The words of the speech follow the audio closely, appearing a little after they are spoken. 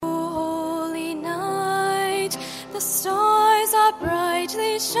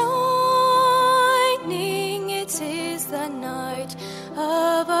brightly shining. It is the night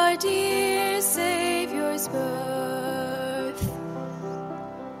of our dear Savior's birth.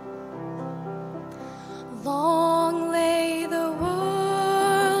 Long lay the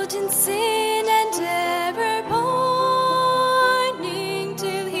world in sin and error pining,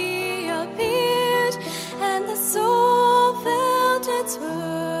 till he appeared and the soul felt its worth.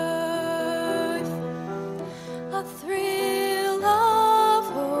 A thrill of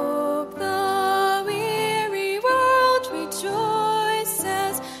hope, the weary world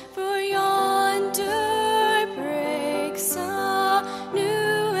rejoices, for yonder breaks a new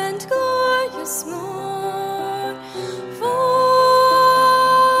and glorious morn. Fall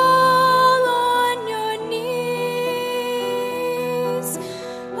on your knees,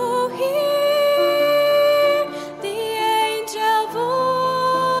 oh, hear the angel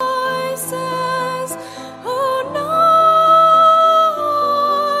voices, oh,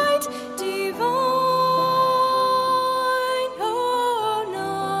 night divine, oh,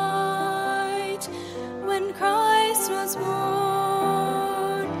 night when Christ was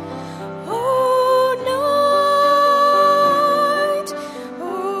born. Oh, night,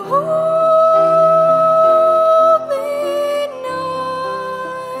 oh, holy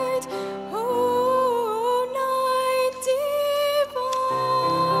night, oh, night divine.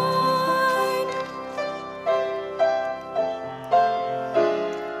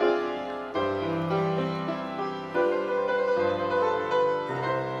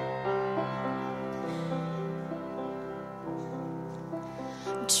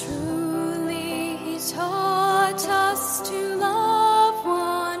 Truly he taught us to love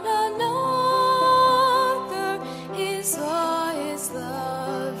one another. His law is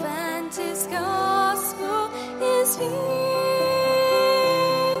love and his gospel is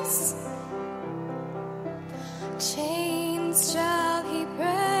peace. Chains shall he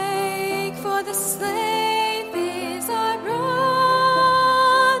break, for the slave is our brother,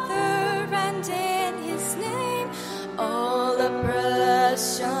 and in his name all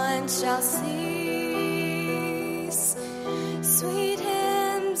oppression shall cease. Sweet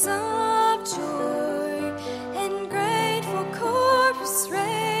hymns of joy and grateful chorus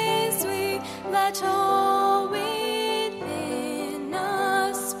raise we, let all within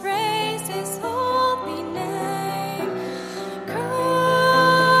us praise his holy name. Christ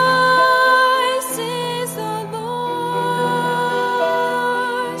is the Lord.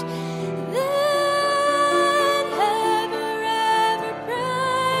 Then ever, ever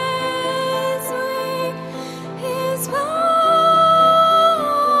praise we his power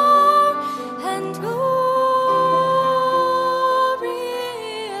and glory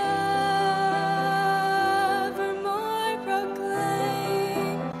evermore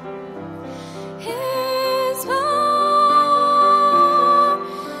proclaim. His power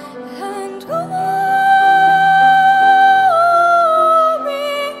and glory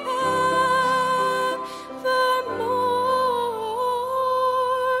evermore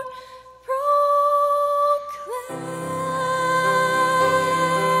proclaim.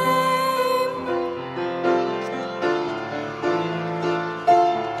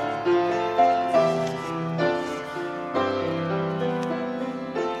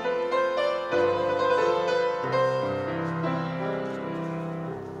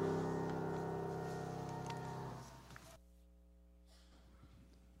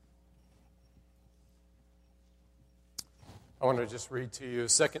 I want to just read to you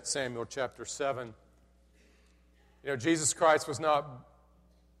 2 Samuel chapter 7. You know, Jesus Christ was not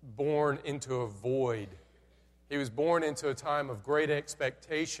born into a void. He was born into a time of great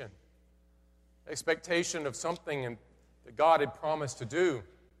expectation of something that God had promised to do.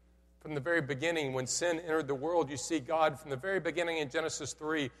 From the very beginning, when sin entered the world, you see God from the very beginning in Genesis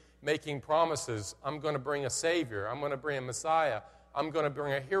 3 making promises. I'm going to bring a Savior. I'm going to bring a Messiah. I'm going to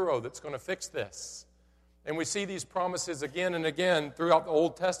bring a hero that's going to fix this. And we see these promises again and again throughout the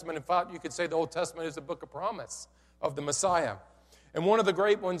Old Testament. In fact, you could say the Old Testament is a book of promise of the Messiah. And one of the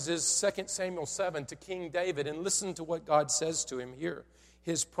great ones is 2 Samuel 7 to King David. And listen to what God says to him here,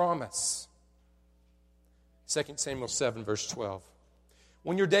 his promise. 2 Samuel 7, verse 12.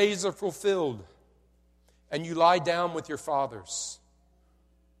 When your days are fulfilled and you lie down with your fathers,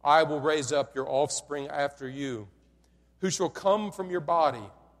 I will raise up your offspring after you, who shall come from your body,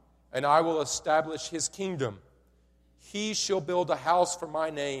 and I will establish his kingdom. He shall build a house for my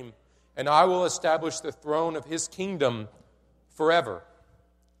name, and I will establish the throne of his kingdom forever.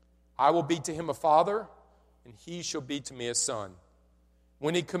 I will be to him a father, and he shall be to me a son.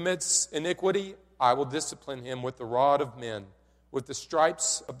 When he commits iniquity, I will discipline him with the rod of men, with the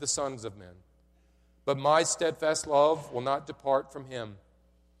stripes of the sons of men. but my steadfast love will not depart from him,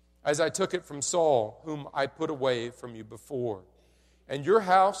 as I took it from Saul, whom I put away from you before. And your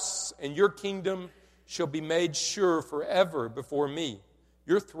house and your kingdom shall be made sure forever before me.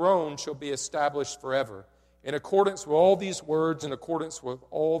 Your throne shall be established forever. In accordance with all these words, in accordance with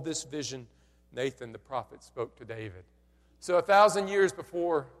all this vision, Nathan the prophet spoke to David. So 1,000 years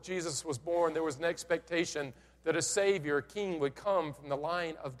before Jesus was born, there was an expectation that a Savior, a King, would come from the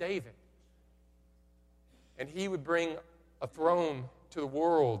line of David. And he would bring a throne to the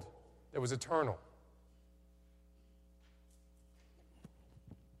world that was eternal.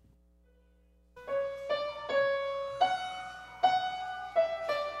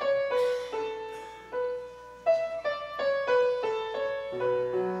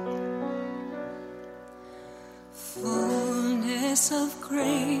 Fullness of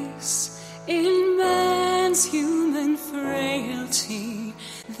grace in man's human frailty,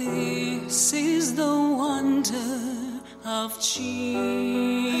 this is the wonder of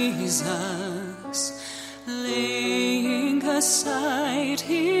Jesus, laying aside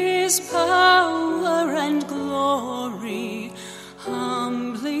his power and glory,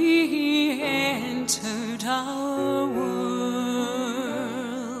 humbly he entered our world,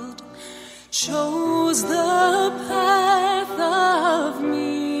 chose the path of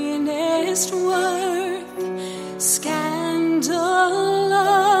meanest worth, scandal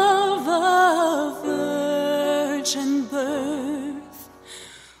of a virgin birth,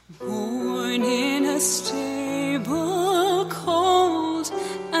 born in a stable cold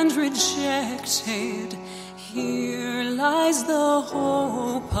and rejected. Here lies the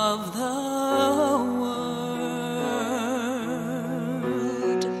hope of the world.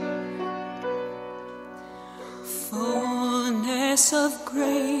 Fullness of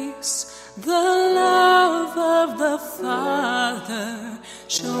grace, the love of the Father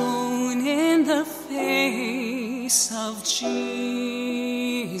shown in the face of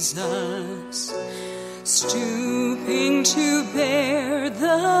Jesus, stooping to bear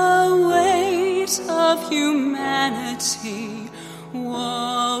the weight of humanity,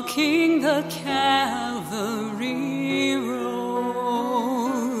 walking the Calvary road.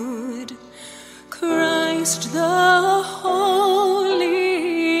 Christ the holy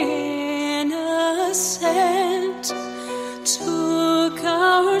innocent took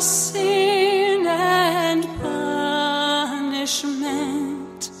our sin and punishment.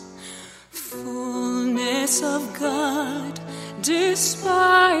 Fullness of God,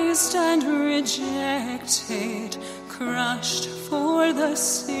 despised and rejected, crushed for the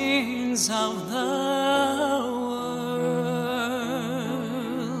sins of the world.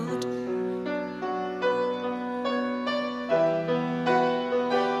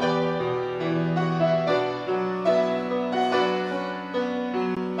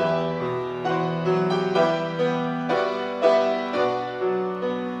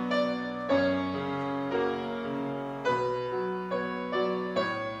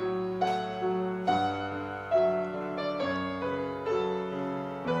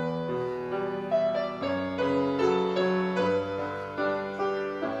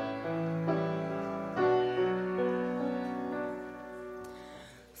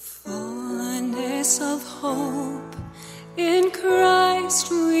 Of hope in Christ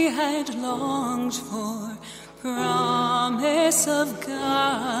we had longed for, promise of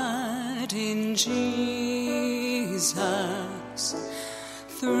God in Jesus.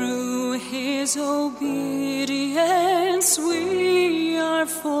 Through his obedience we are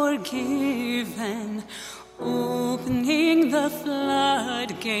forgiven, opening the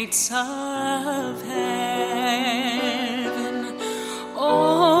floodgates of heaven.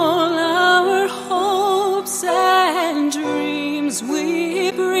 All our hopes and dreams we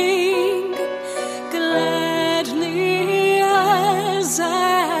bring gladly as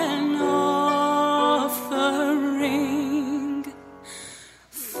an offering.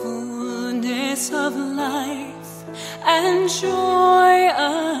 Fullness of life and joy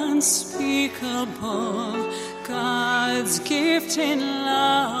unspeakable, God's gift in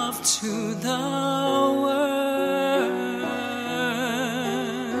love to the world.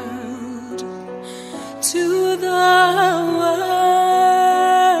 To the world.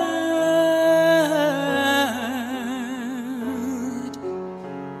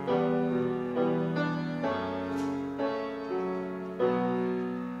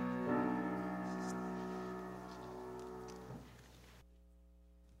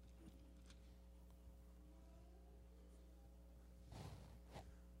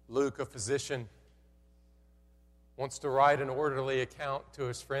 Luke, a physician, wants to write an orderly account to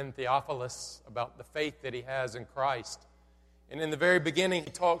his friend Theophilus about the faith that he has in Christ. And in the very beginning, he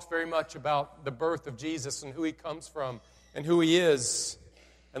talks very much about the birth of Jesus and who he comes from and who he is.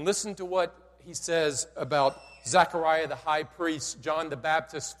 And listen to what he says about Zechariah the high priest, John the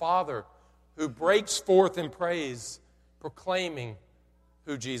Baptist's father, who breaks forth in praise, proclaiming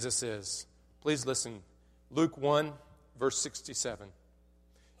who Jesus is. Please listen. Luke 1, verse 67.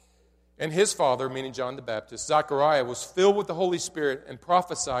 And his father, meaning John the Baptist, Zechariah, was filled with the Holy Spirit and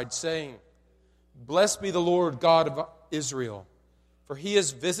prophesied, saying, Blessed be the Lord God of Israel, for he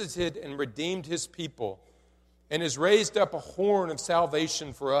has visited and redeemed his people, and has raised up a horn of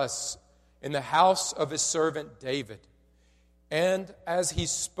salvation for us in the house of his servant David. And as he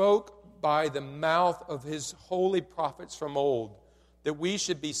spoke by the mouth of his holy prophets from old, that we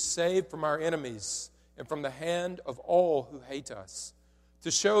should be saved from our enemies and from the hand of all who hate us,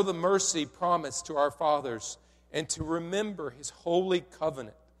 to show the mercy promised to our fathers, and to remember his holy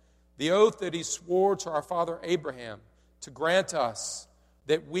covenant, the oath that he swore to our father Abraham, to grant us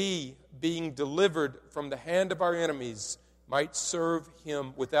that we, being delivered from the hand of our enemies, might serve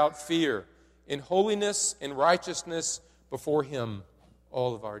him without fear, in holiness and righteousness before him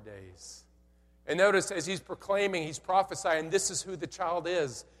all of our days. And notice, as he's proclaiming, he's prophesying, this is who the child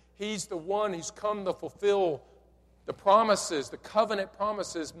is. He's the one who's come to fulfill the promises, the covenant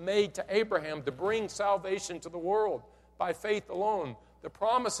promises made to Abraham to bring salvation to the world by faith alone. The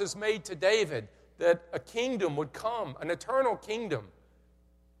promises made to David that a kingdom would come, an eternal kingdom.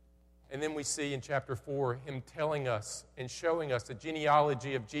 And then we see in chapter 4 him telling us and showing us the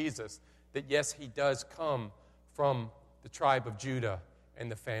genealogy of Jesus, that yes, he does come from the tribe of Judah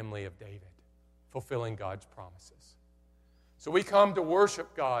and the family of David, fulfilling God's promises. So we come to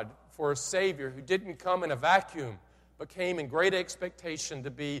worship God for a Savior who didn't come in a vacuum, but came in great expectation to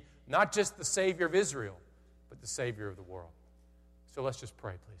be not just the Savior of Israel, but the Savior of the world. So let's just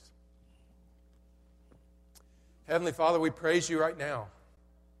pray, please. Heavenly Father, we praise you right now.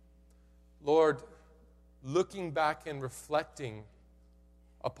 Lord, looking back and reflecting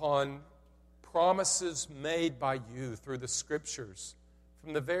upon promises made by you through the Scriptures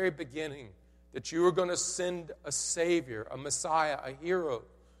from the very beginning, that you were going to send a Savior, a Messiah, a hero,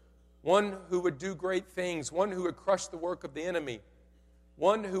 one who would do great things, one who would crush the work of the enemy,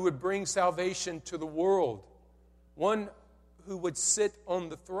 one who would bring salvation to the world, one who would sit on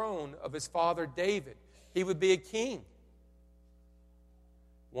the throne of his father David. He would be a king.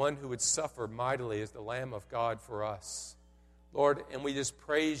 One who would suffer mightily as the Lamb of God for us. Lord, and we just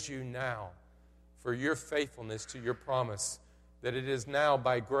praise you now for your faithfulness to your promise, that it is now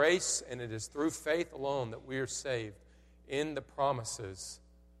by grace and it is through faith alone that we are saved in the promises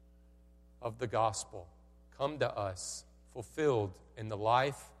of the gospel come to us, fulfilled in the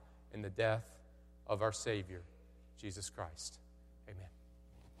life and the death of our Savior, Jesus Christ. Amen.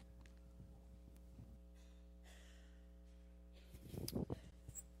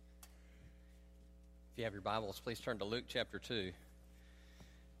 If you have your Bibles, please turn to Luke chapter 2.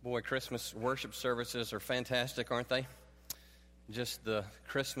 Boy, Christmas worship services are fantastic, aren't they? Just the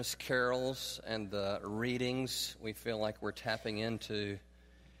Christmas carols and the readings, we feel like we're tapping into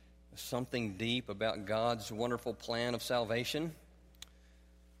something deep about God's wonderful plan of salvation.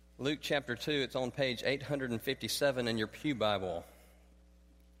 Luke chapter 2, it's on page 857 in your pew Bible.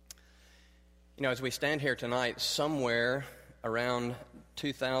 You know, as we stand here tonight, somewhere around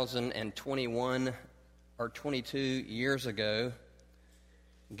 2021 or 22 years ago,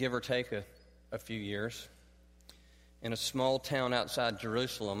 give or take a few years, in a small town outside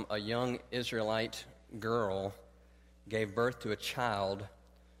Jerusalem, a young Israelite girl gave birth to a child.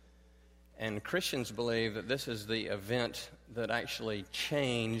 And Christians believe that this is the event that actually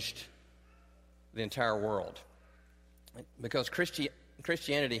changed the entire world. Because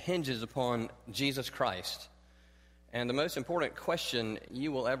Christianity hinges upon Jesus Christ. And the most important question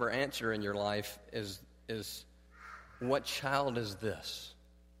you will ever answer in your life is what child is this?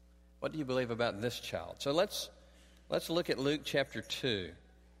 What do you believe about this child? So let's look at Luke chapter 2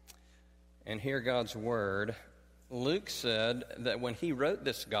 and hear God's word. Luke said that when he wrote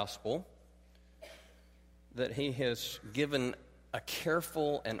this gospel, that he has given a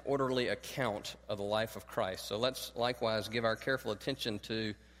careful and orderly account of the life of Christ. So let's likewise give our careful attention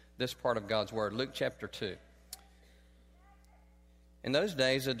to this part of God's word. Luke chapter 2. In those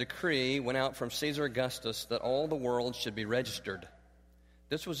days, a decree went out from Caesar Augustus that all the world should be registered.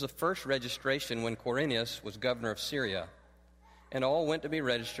 This was the first registration when Quirinius was governor of Syria, and all went to be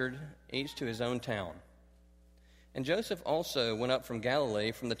registered, each to his own town. And Joseph also went up from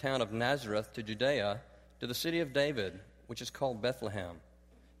Galilee, from the town of Nazareth to Judea, to the city of David, which is called Bethlehem,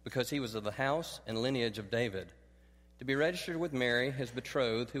 because he was of the house and lineage of David, to be registered with Mary, his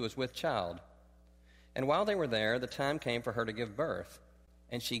betrothed, who was with child. And while they were there, the time came for her to give birth.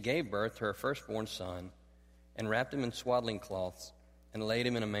 And she gave birth to her firstborn son, and wrapped him in swaddling cloths, and laid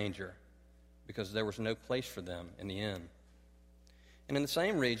him in a manger, because there was no place for them in the inn. And in the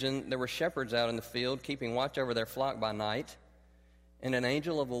same region there were shepherds out in the field, keeping watch over their flock by night. And an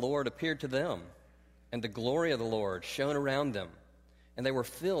angel of the Lord appeared to them, and the glory of the Lord shone around them, and they were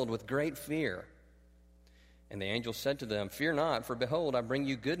filled with great fear. And the angel said to them, "Fear not, for behold, I bring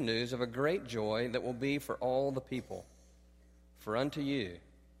you good news of a great joy that will be for all the people. For unto you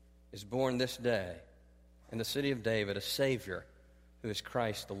is born this day in the city of David a Savior, who is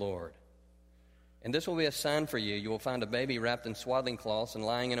Christ the Lord. And this will be a sign for you. You will find a baby wrapped in swaddling cloths and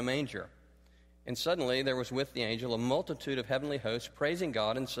lying in a manger." And suddenly there was with the angel a multitude of heavenly hosts, praising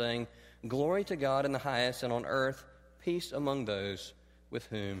God and saying, "Glory to God in the highest, and on earth peace among those with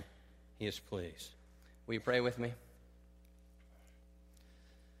whom he is pleased." Will you pray with me?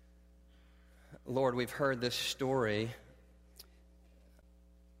 Lord, we've heard this story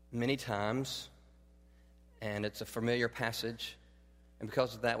many times, and it's a familiar passage. And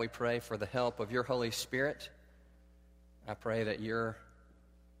because of that, we pray for the help of your Holy Spirit. I pray that your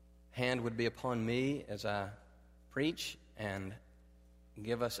hand would be upon me as I preach, and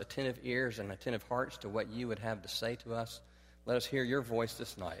give us attentive ears and attentive hearts to what you would have to say to us. Let us hear your voice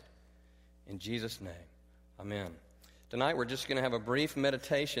this night. In Jesus' name, amen. Tonight we're just going to have a brief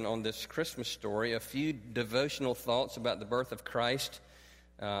meditation on this Christmas story, a few devotional thoughts about the birth of Christ.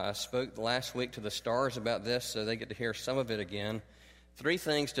 I spoke last week to the stars about this, so they get to hear some of it again. 3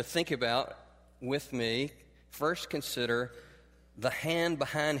 things to think about with me. First, consider the hand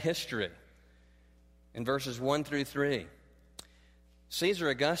behind history in verses 1 through 3. Caesar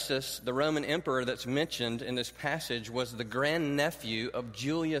Augustus, the Roman emperor that's mentioned in this passage, was the grandnephew of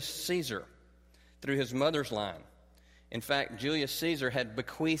Julius Caesar through his mother's line. In fact, Julius Caesar had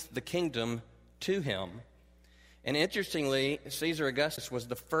bequeathed the kingdom to him. And interestingly, Caesar Augustus was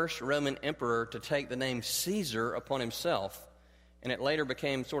the first Roman emperor to take the name Caesar upon himself. And it later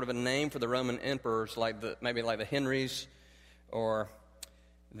became sort of a name for the Roman emperors, maybe like the Henrys or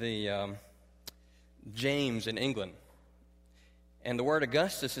the James in England. And the word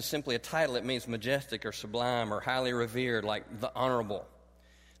Augustus is simply a title. It means majestic or sublime or highly revered, like the honorable.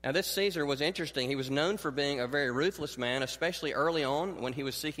 Now, this Caesar was interesting. He was known for being a very ruthless man, especially early on when he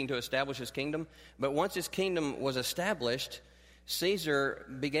was seeking to establish his kingdom. But once his kingdom was established, Caesar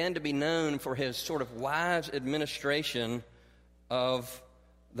began to be known for his sort of wise administration of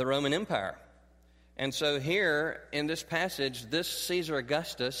the Roman Empire. And so here in this passage, this Caesar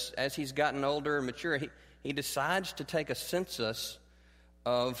Augustus, as he's gotten older and mature, he decides to take a census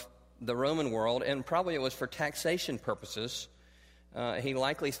of the Roman world, and probably it was for taxation purposes. He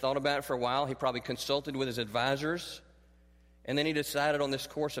likely thought about it for a while. He probably consulted with his advisors, and then he decided on this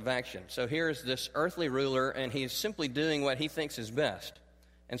course of action. So here's this earthly ruler, and he's simply doing what he thinks is best.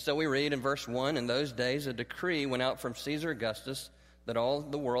 And so we read in verse 1, "In those days a decree went out from Caesar Augustus that all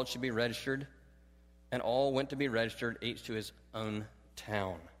the world should be registered, and all went to be registered, each to his own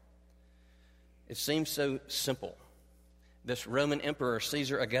town." It seems so simple. This Roman emperor,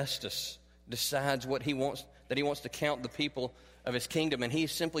 Caesar Augustus, decides what he wants, that he wants to count the people of his kingdom, and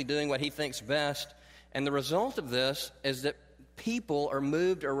he's simply doing what he thinks best. And the result of this is that people are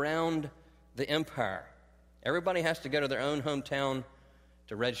moved around the empire. Everybody has to go to their own hometown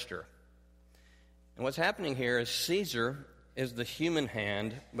to register. And what's happening here is Caesar is the human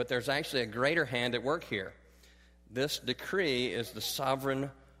hand, but there's actually a greater hand at work here. This decree is the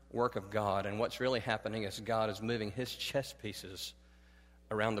sovereign work of God, and what's really happening is God is moving his chess pieces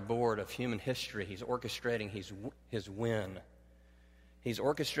around the board of human history. He's orchestrating his win. He's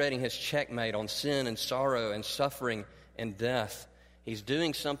orchestrating his checkmate on sin and sorrow and suffering and death. He's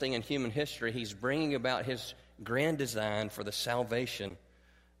doing something in human history. He's bringing about his grand design for the salvation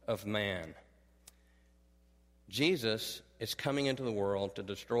of man. Jesus is coming into the world to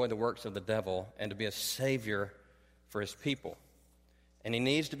destroy the works of the devil and to be a savior for his people. And he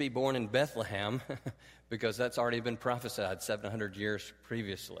needs to be born in Bethlehem because that's already been prophesied 700 years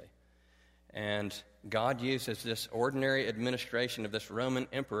previously. And God uses this ordinary administration of this Roman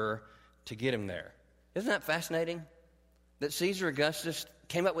emperor to get him there. Isn't that fascinating? That Caesar Augustus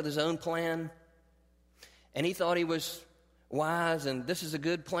came up with his own plan, and he thought he was wise, and this is a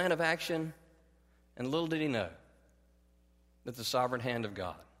good plan of action. And little did he know that the sovereign hand of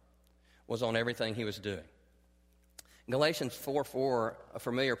God was on everything he was doing. Galatians 4:4, a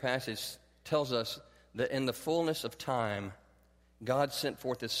familiar passage, tells us that in the fullness of time, God sent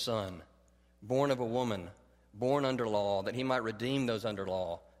forth his Son, born of a woman, born under law, that he might redeem those under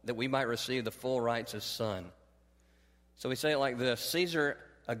law, that we might receive the full rights as son. So we say it like this: Caesar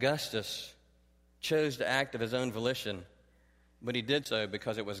Augustus chose to act of his own volition, but he did so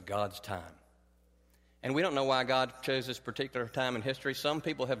because it was God's time. And we don't know why God chose this particular time in history. Some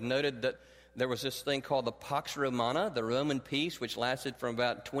people have noted that there was this thing called the Pax Romana, the Roman peace, which lasted from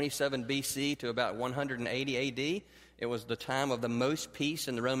about 27 BC to about 180 AD. It was the time of the most peace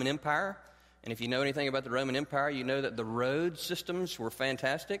in the Roman Empire. And if you know anything about the Roman Empire, you know that the road systems were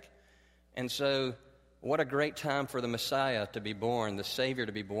fantastic. And so what a great time for the Messiah to be born, the Savior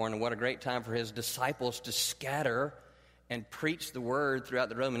to be born, and what a great time for his disciples to scatter and preach the word throughout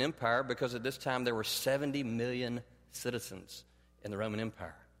the Roman Empire, because at this time there were 70 million citizens in the Roman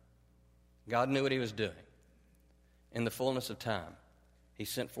Empire. God knew what he was doing. In the fullness of time, he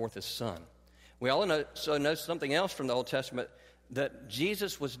sent forth his Son. We also know something else from the Old Testament, that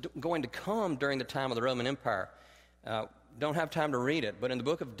Jesus was going to come during the time of the Roman Empire. Don't have time to read it, but in the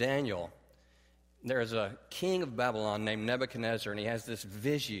book of Daniel, there is a king of Babylon named Nebuchadnezzar, and he has this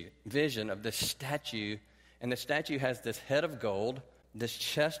vision of this statue, and the statue has this head of gold, this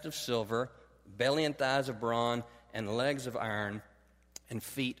chest of silver, belly and thighs of bronze, and legs of iron, and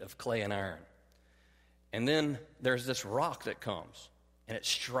feet of clay and iron. And then there's this rock that comes, and it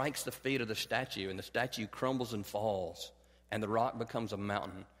strikes the feet of the statue, and the statue crumbles and falls, and the rock becomes a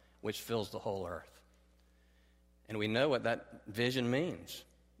mountain which fills the whole earth. And we know what that vision means.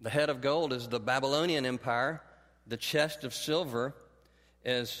 The head of gold is the Babylonian Empire. The chest of silver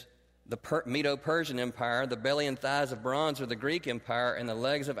is the Medo-Persian Empire. The belly and thighs of bronze are the Greek Empire, and the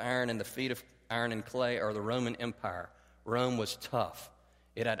legs of iron and the feet of iron and clay are the Roman Empire. Rome was tough.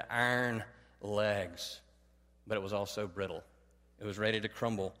 It had iron legs, but it was also brittle. It was ready to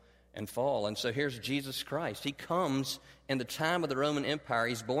crumble and fall. And so here's Jesus Christ. He comes in the time of the Roman Empire.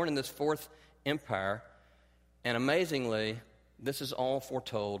 He's born in this fourth empire, and amazingly, this is all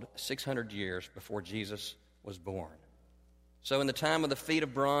foretold 600 years before Jesus was born. So in the time of the feet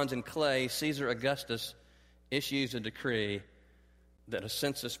of bronze and clay, Caesar Augustus issues a decree that a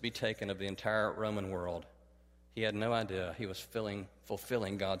census be taken of the entire Roman world. He had no idea he was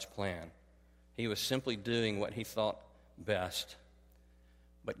fulfilling God's plan. He was simply doing what he thought best.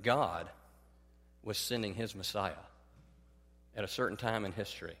 But God was sending his Messiah at a certain time in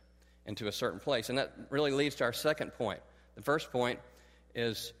history into a certain place. And that really leads to our second point. The first point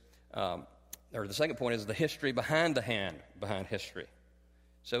is, the second point is the history behind the hand, behind history.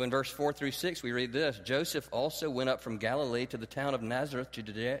 So in verse 4 through 6, we read this: Joseph also went up from Galilee to the town of Nazareth to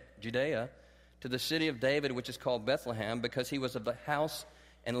Judea, to the city of David, which is called Bethlehem, because he was of the house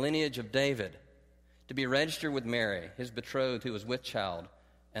and lineage of David, to be registered with Mary, his betrothed, who was with child.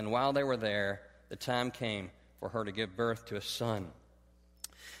 And while they were there, the time came for her to give birth to a son.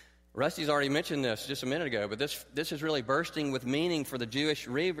 Rusty's already mentioned this just a minute ago, but this is really bursting with meaning for the Jewish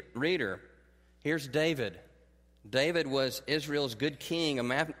reader. Here's David. David was Israel's good king, a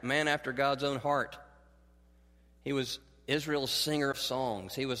man after God's own heart. He was Israel's singer of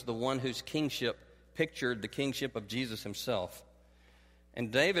songs. He was the one whose kingship pictured the kingship of Jesus himself.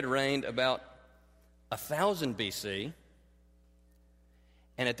 And David reigned about 1000 BC.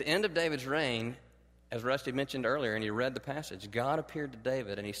 And at the end of David's reign, as Rusty mentioned earlier, and he read the passage, God appeared to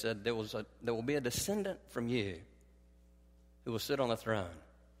David and he said, there will be a descendant from you who will sit on the throne,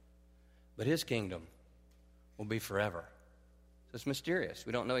 but his kingdom will be forever. So it's mysterious.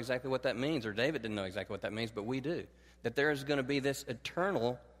 We don't know exactly what that means, or David didn't know exactly what that means, but we do. That there is going to be this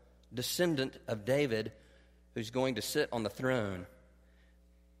eternal descendant of David who's going to sit on the throne,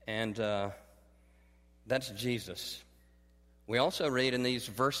 and that's Jesus. We also read in these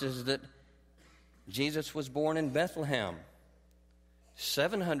verses that Jesus was born in Bethlehem.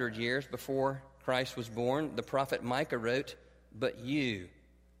 700 years before Christ was born, the prophet Micah wrote, "But you,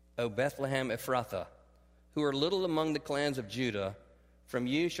 O Bethlehem Ephrathah, who are little among the clans of Judah, from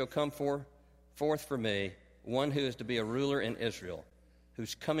you shall come forth for me one who is to be a ruler in Israel,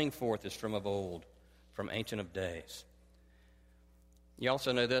 whose coming forth is from of old, from ancient of days." You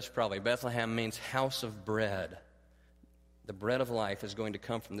also know this probably. Bethlehem means house of bread. The bread of life is going to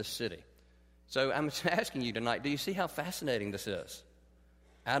come from this city. So I'm asking you tonight, do you see how fascinating this is?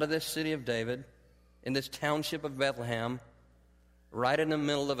 Out of this city of David, in this township of Bethlehem, right in the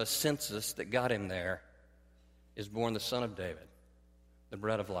middle of a census that got him there, is born the Son of David, the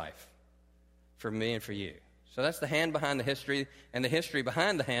bread of life, for me and for you. So that's the hand behind the history, and the history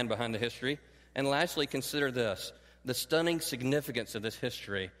behind the hand behind the history. And lastly, consider this, the stunning significance of this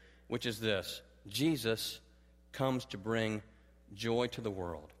history, which is this: Jesus comes to bring joy to the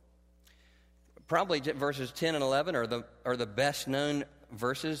world. Probably verses 10 and 11 are the best known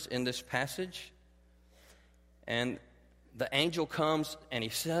verses in this passage. And the angel comes and he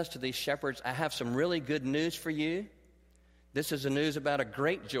says to these shepherds, I have some really good news for you, This is the news about a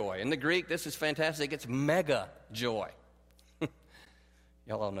great joy. In the Greek, this is fantastic. It's mega joy.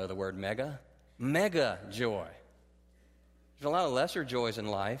 Y'all all know the word mega. Mega joy. There's a lot of lesser joys in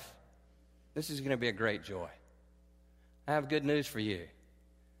life. This is going to be a great joy. I have good news for you.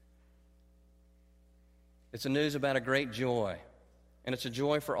 It's a news about a great joy. And it's a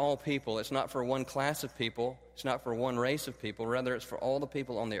joy for all people. It's not for one class of people. It's not for one race of people. Rather, it's for all the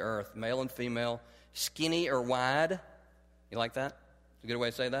people on the earth, male and female, skinny or wide. You like that? It's a good way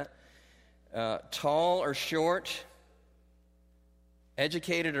to say that. Tall or short,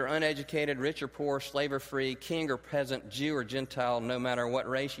 educated or uneducated, rich or poor, slave or free, king or peasant, Jew or Gentile, no matter what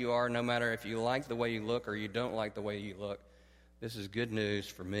race you are, no matter if you like the way you look or you don't like the way you look. This is good news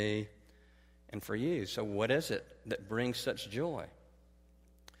for me and for you. So what is it that brings such joy?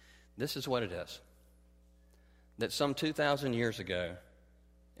 This is what it is. That some 2,000 years ago,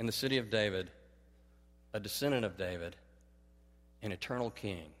 in the city of David, a descendant of David, an eternal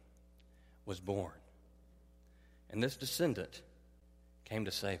king, was born. And this descendant came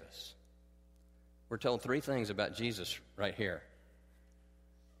to save us. We're told three things about Jesus right here.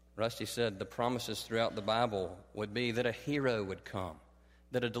 Rusty said the promises throughout the Bible would be that a hero would come,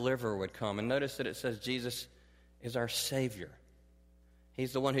 that a deliverer would come. And notice that it says Jesus is our Savior.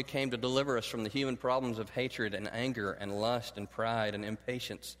 He's the one who came to deliver us from the human problems of hatred and anger and lust and pride and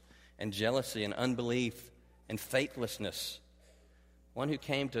impatience and jealousy and unbelief and faithlessness. One who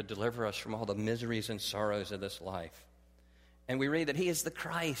came to deliver us from all the miseries and sorrows of this life. And we read that he is the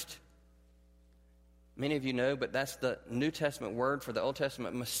Christ. Many of you know, but that's the New Testament word for the Old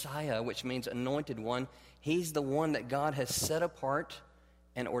Testament Messiah, which means anointed one. He's the one that God has set apart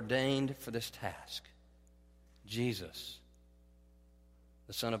and ordained for this task. Jesus,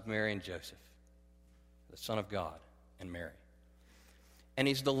 the son of Mary and Joseph, the Son of God and Mary. And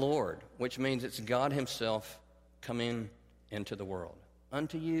he's the Lord, which means it's God himself coming into the world.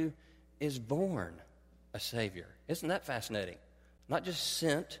 Unto you is born a Savior. Isn't that fascinating? Not just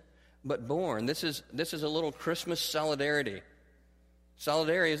sent, but born. This is a little Christmas solidarity.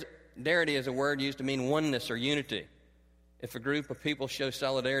 Solidarity is a word used to mean oneness or unity. If a group of people show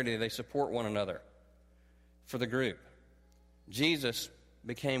solidarity, they support one another for the group. Jesus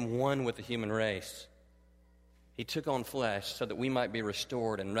became one with the human race. He took on flesh so that we might be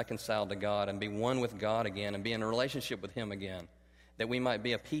restored and reconciled to God and be one with God again and be in a relationship with him again, that we might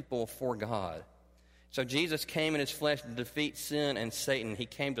be a people for God. So Jesus came in his flesh to defeat sin and Satan. He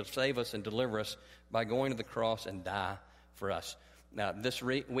came to save us and deliver us by going to the cross and die for us. Now, this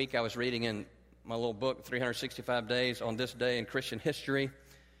week I was reading in my little book, 365 Days on This Day in Christian History,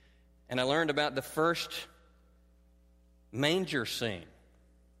 and I learned about the first manger scene.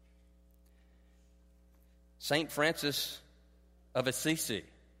 St. Francis of Assisi,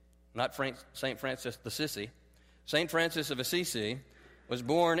 not St. Francis the Sissy, St. Francis of Assisi was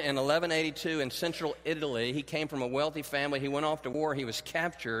born in 1182 in central Italy. He came from a wealthy family. He went off to war. He was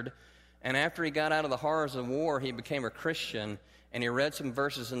captured. And after he got out of the horrors of war, he became a Christian. And he read some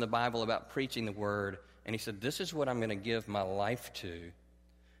verses in the Bible about preaching the word. And he said, this is what I'm going to give my life to. And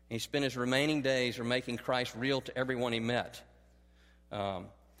he spent his remaining days making Christ real to everyone he met.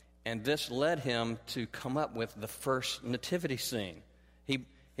 And this led him to come up with the first nativity scene.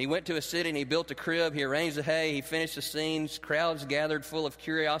 He went to a city and he built a crib. He arranged the hay. He finished the scenes. Crowds gathered full of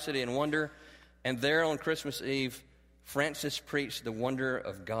curiosity and wonder. And there on Christmas Eve, Francis preached the wonder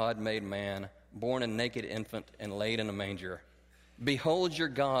of God made man, born a naked infant and laid in a manger. Behold your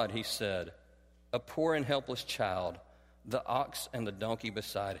God, he said, a poor and helpless child, the ox and the donkey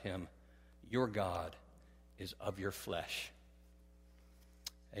beside him. Your God is of your flesh.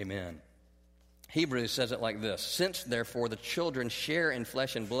 Amen. Hebrews says it like this: since, therefore, the children share in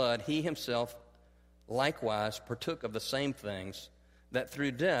flesh and blood, he himself likewise partook of the same things, that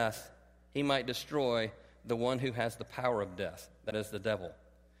through death he might destroy the one who has the power of death, that is, the devil,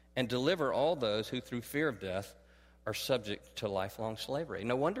 and deliver all those who through fear of death are subject to lifelong slavery.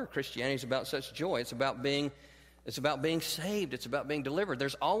 No wonder Christianity is about such joy. It's about being saved. It's about being delivered.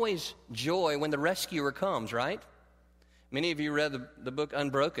 There's always joy when the rescuer comes, right? Many of you read the book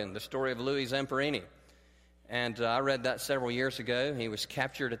Unbroken, the story of Louis Zamperini. And I read that several years ago. He was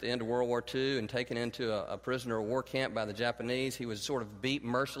captured at the end of World War II and taken into a prisoner of war camp by the Japanese. He was sort of beat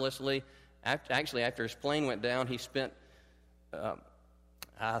mercilessly. Actually, after his plane went down, he spent,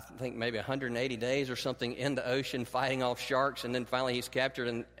 I think, maybe 180 days or something in the ocean fighting off sharks. And then finally he's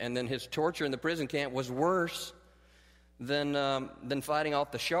captured. And then his torture in the prison camp was worse than fighting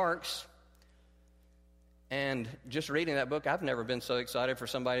off the sharks. And just reading that book, I've never been so excited for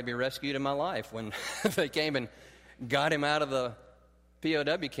somebody to be rescued in my life when they came and got him out of the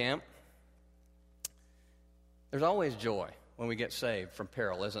POW camp. There's always joy when we get saved from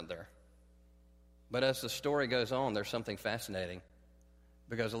peril, isn't there? But as the story goes on, there's something fascinating,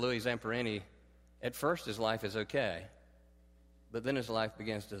 because Louis Zamperini, at first his life is okay, but then his life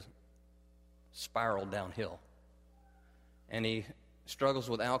begins to spiral downhill. And he struggles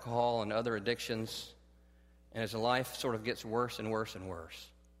with alcohol and other addictions, and his life sort of gets worse and worse and worse.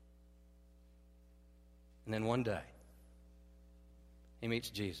 And then one day, he meets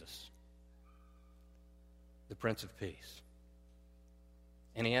Jesus, the Prince of Peace.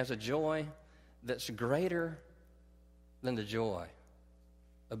 And he has a joy that's greater than the joy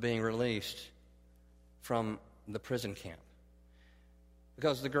of being released from the prison camp.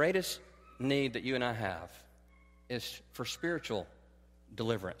 Because the greatest need that you and I have is for spiritual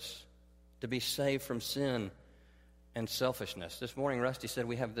deliverance, to be saved from sin and selfishness. This morning, Rusty said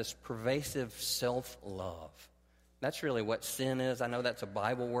we have this pervasive self-love. That's really what sin is. I know that's a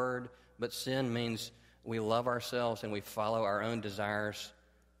Bible word, but sin means we love ourselves and we follow our own desires,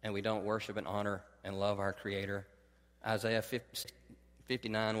 and we don't worship and honor and love our Creator. Isaiah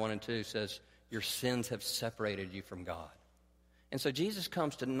 59, 1 and 2 says, your sins have separated you from God. And so Jesus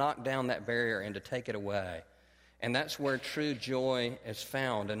comes to knock down that barrier and to take it away. And that's where true joy is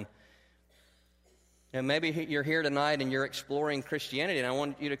found. And maybe you're here tonight and you're exploring Christianity, and I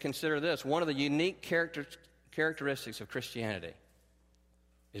want you to consider this. One of the unique characteristics of Christianity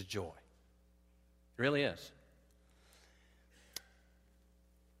is joy. It really is.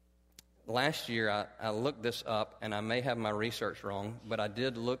 Last year, I looked this up, and I may have my research wrong, but I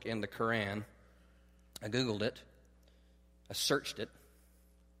did look in the Quran. I Googled it. I searched it.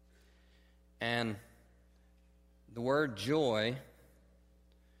 And the word joy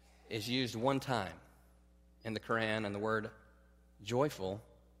is used one time in the Quran, and the word joyful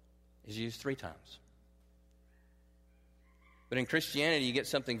is used 3 times. But in Christianity, you get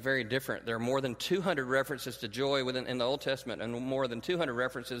something very different. There are more than 200 references to joy in the Old Testament, and more than 200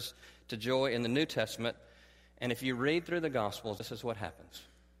 references to joy in the New Testament. And if you read through the Gospels, this is what happens.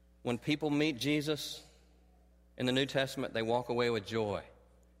 When people meet Jesus in the New Testament, they walk away with joy.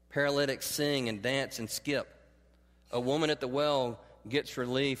 Paralytics sing and dance and skip. A woman at the well gets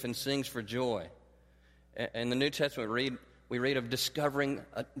relief and sings for joy. In the New Testament, we read of discovering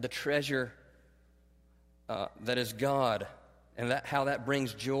the treasure that is God, and how that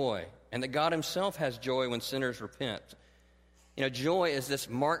brings joy, and that God himself has joy when sinners repent. You know, joy is this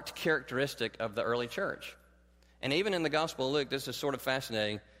marked characteristic of the early church. And even in the Gospel of Luke, this is sort of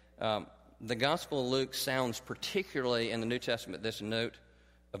fascinating. The Gospel of Luke sounds particularly in the New Testament this note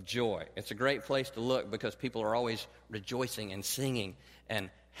of joy. It's a great place to look because people are always rejoicing and singing and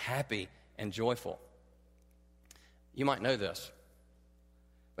happy and joyful. You might know this.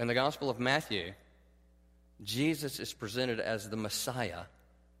 In the Gospel of Matthew, Jesus is presented as the Messiah,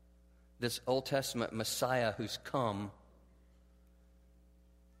 this Old Testament Messiah who's come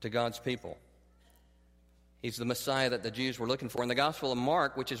to God's people. He's the Messiah that the Jews were looking for. In the Gospel of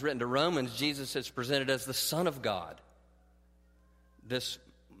Mark, which is written to Romans, Jesus is presented as the Son of God, this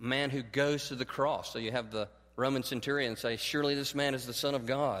man who goes to the cross. So you have the Roman centurion say, surely this man is the Son of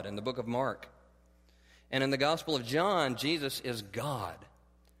God, in the book of Mark. And in the Gospel of John, Jesus is God.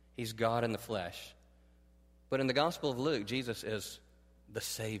 He's God in the flesh. But in the Gospel of Luke, Jesus is the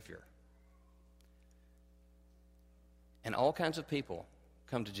Savior. And all kinds of people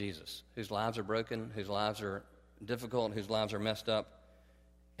come to Jesus whose lives are broken, whose lives are difficult, whose lives are messed up,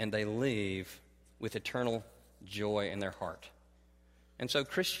 and they leave with eternal joy in their heart. And so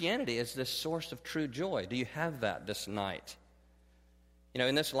Christianity is this source of true joy. Do you have that this night? You know,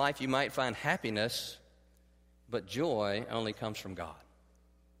 in this life you might find happiness, but joy only comes from God.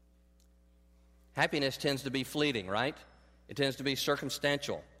 Happiness tends to be fleeting, right? It tends to be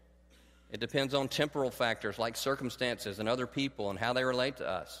circumstantial. It depends on temporal factors like circumstances and other people and how they relate to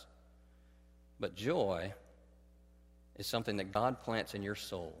us. But joy is something that God plants in your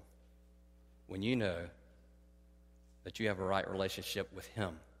soul when you know that you have a right relationship with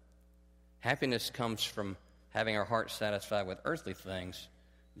Him. Happiness comes from having our hearts satisfied with earthly things.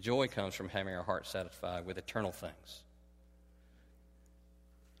 Joy comes from having our hearts satisfied with eternal things.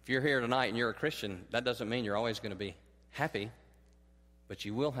 If you're here tonight and you're a Christian, that doesn't mean you're always going to be happy, but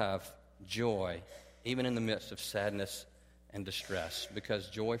you will have joy even in the midst of sadness and distress, because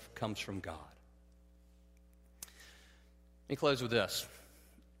joy comes from God. Let me close with this.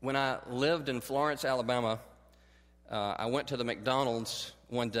 When I lived in Florence, Alabama, I went to the McDonald's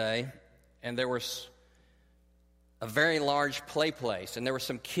one day, and there was a very large play place, and there were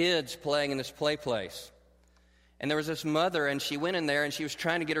some kids playing in this play place. And there was this mother, and she went in there, and she was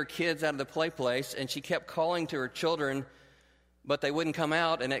trying to get her kids out of the play place, and she kept calling to her children, but they wouldn't come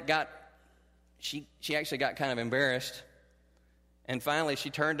out, and she actually got kind of embarrassed. And finally, she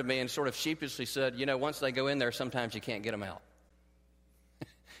turned to me and sort of sheepishly said, you know, once they go in there, sometimes you can't get them out.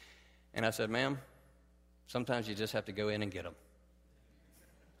 And I said, ma'am, sometimes you just have to go in and get them.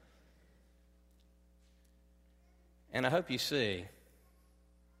 And I hope you see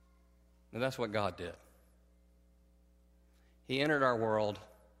that that's what God did. He entered our world,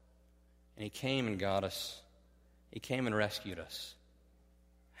 and he came and got us. He came and rescued us.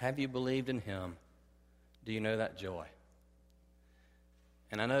 Have you believed in him? Do you know that joy?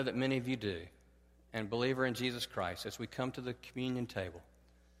 And I know that many of you do. And believer in Jesus Christ, as we come to the communion table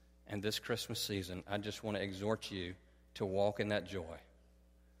and this Christmas season, I just want to exhort you to walk in that joy.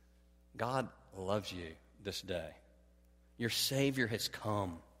 God loves you this day. Your Savior has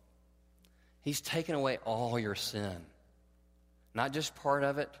come. He's taken away all your sin. Not just part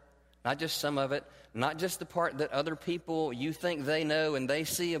of it, not just some of it, not just the part that other people you think they know and they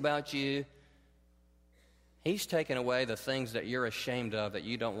see about you. He's taken away the things that you're ashamed of that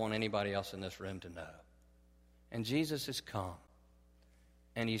you don't want anybody else in this room to know. And Jesus has come,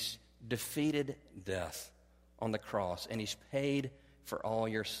 and he's defeated death on the cross, and he's paid for all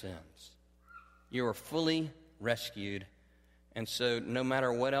your sins. You are fully rescued, and so no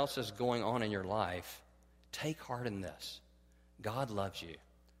matter what else is going on in your life, take heart in this. God loves you,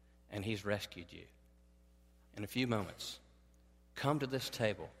 and he's rescued you. In a few moments, come to this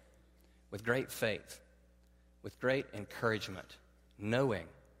table with great faith, with great encouragement, knowing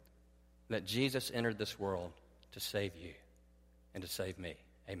that Jesus entered this world to save you and to save me.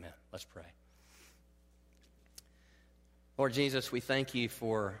 Amen. Let's pray. Lord Jesus, we thank you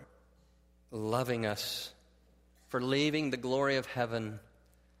for loving us, for leaving the glory of heaven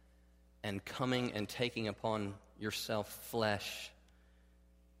and coming and taking upon yourself flesh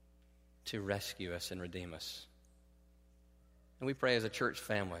to rescue us and redeem us. And we pray as a church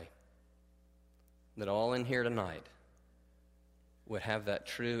family that all in here tonight would have that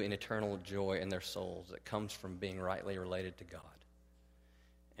true and eternal joy in their souls that comes from being rightly related to God.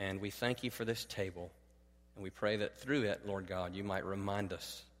 And we thank you for this table, and we pray that through it, Lord God, you might remind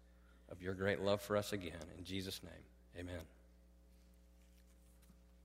us of your great love for us again. In Jesus' name, amen.